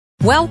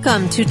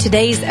Welcome to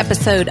today's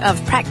episode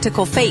of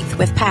Practical Faith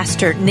with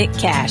Pastor Nick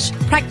Cash.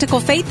 Practical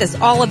Faith is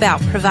all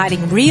about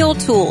providing real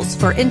tools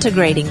for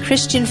integrating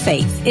Christian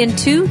faith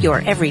into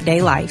your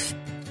everyday life.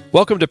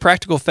 Welcome to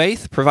Practical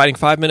Faith, providing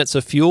 5 minutes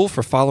of fuel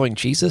for following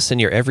Jesus in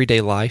your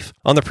everyday life.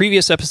 On the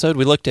previous episode,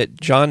 we looked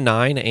at John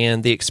 9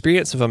 and the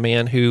experience of a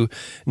man who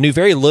knew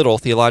very little,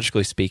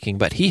 theologically speaking,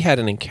 but he had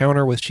an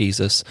encounter with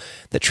Jesus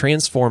that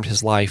transformed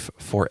his life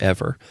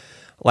forever.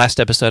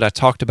 Last episode, I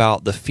talked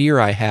about the fear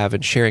I have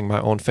in sharing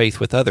my own faith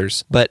with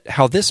others, but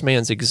how this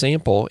man's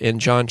example in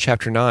John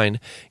chapter 9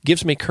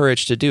 gives me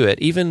courage to do it,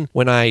 even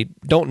when I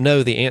don't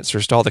know the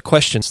answers to all the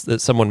questions that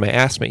someone may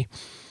ask me.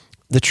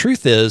 The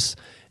truth is,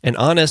 an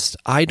honest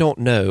 "I don't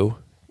know"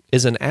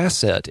 is an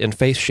asset in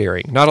faith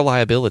sharing, not a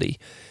liability.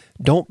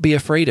 Don't be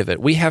afraid of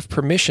it. We have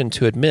permission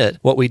to admit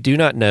what we do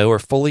not know or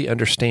fully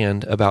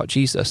understand about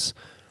Jesus.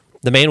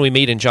 The man we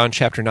meet in John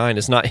chapter 9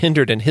 is not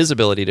hindered in his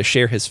ability to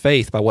share his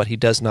faith by what he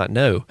does not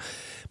know,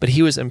 but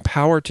he was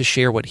empowered to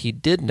share what he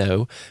did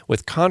know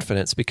with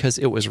confidence because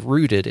it was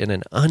rooted in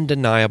an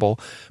undeniable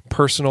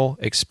personal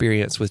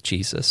experience with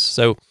Jesus.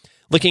 So,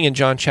 looking in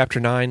John chapter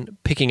 9,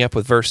 picking up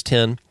with verse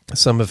 10,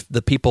 some of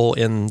the people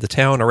in the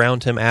town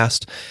around him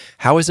asked,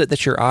 "How is it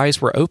that your eyes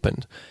were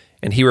opened?"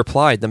 And he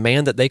replied, "The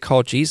man that they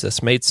called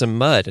Jesus made some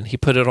mud, and he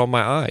put it on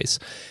my eyes.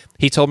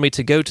 He told me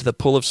to go to the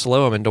pool of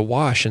Siloam and to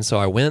wash, and so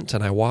I went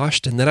and I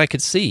washed, and then I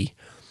could see."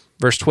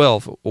 Verse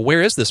 12,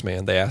 "Where is this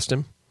man?" they asked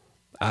him.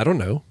 "I don't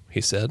know," he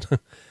said.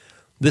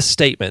 This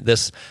statement,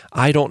 this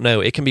 "I don't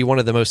know," it can be one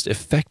of the most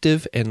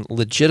effective and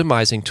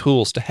legitimizing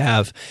tools to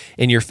have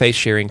in your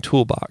faith-sharing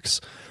toolbox.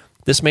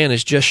 This man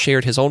has just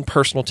shared his own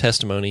personal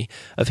testimony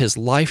of his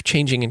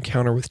life-changing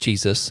encounter with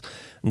Jesus,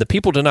 and the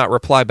people do not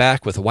reply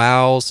back with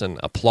wows and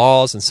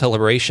applause and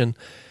celebration.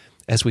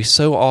 As we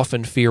so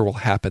often fear will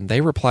happen,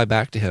 they reply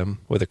back to him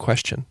with a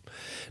question.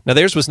 Now,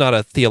 theirs was not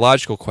a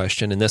theological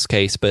question in this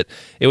case, but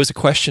it was a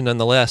question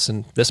nonetheless,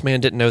 and this man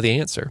didn't know the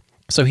answer.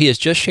 So he has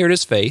just shared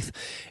his faith,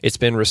 it's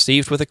been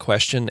received with a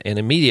question, and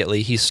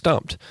immediately he's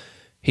stumped.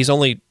 He's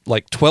only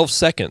like 12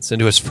 seconds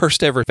into his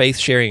first ever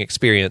faith-sharing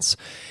experience,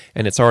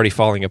 and it's already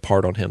falling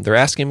apart on him. They're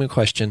asking him a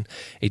question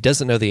he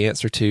doesn't know the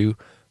answer to.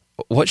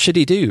 What should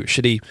he do?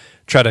 Should he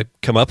try to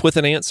come up with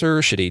an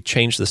answer? Should he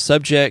change the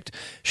subject?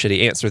 Should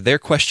he answer their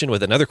question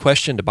with another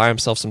question to buy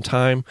himself some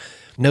time?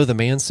 No, the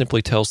man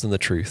simply tells them the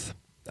truth.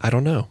 I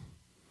don't know.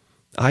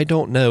 I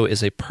don't know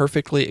is a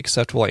perfectly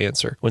acceptable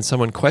answer when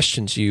someone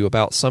questions you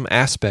about some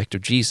aspect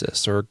of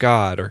Jesus or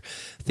God or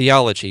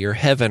theology or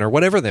heaven or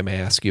whatever they may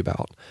ask you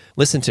about.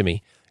 Listen to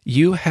me.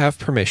 You have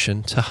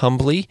permission to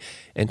humbly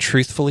and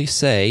truthfully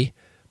say,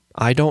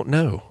 "I don't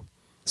know."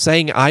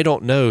 Saying "I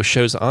don't know"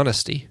 shows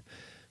honesty.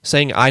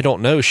 Saying "I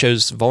don't know"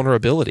 shows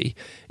vulnerability.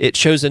 It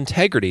shows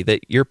integrity,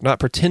 that you're not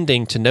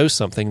pretending to know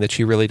something that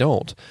you really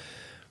don't,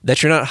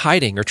 that you're not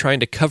hiding or trying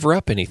to cover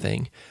up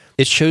anything.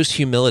 It shows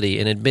humility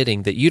in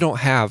admitting that you don't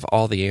have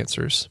all the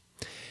answers.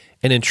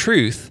 And in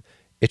truth,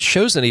 it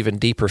shows an even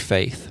deeper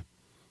faith.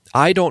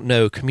 "I don't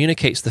know"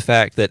 communicates the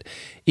fact that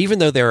even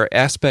though there are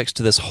aspects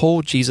to this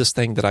whole Jesus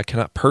thing that I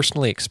cannot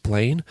personally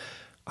explain,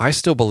 I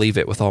still believe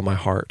it with all my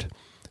heart.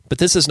 But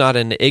this is not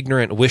an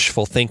ignorant,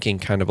 wishful thinking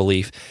kind of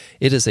belief.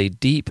 It is a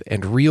deep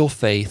and real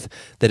faith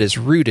that is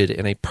rooted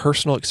in a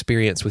personal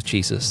experience with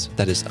Jesus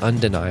that is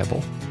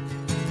undeniable.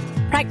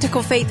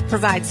 Practical Faith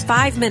provides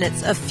 5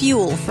 minutes of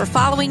fuel for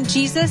following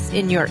Jesus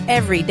in your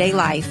everyday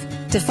life.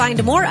 To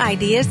find more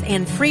ideas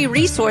and free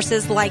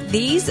resources like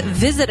these,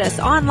 visit us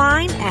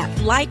online at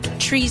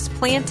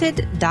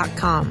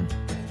liketreesplanted.com.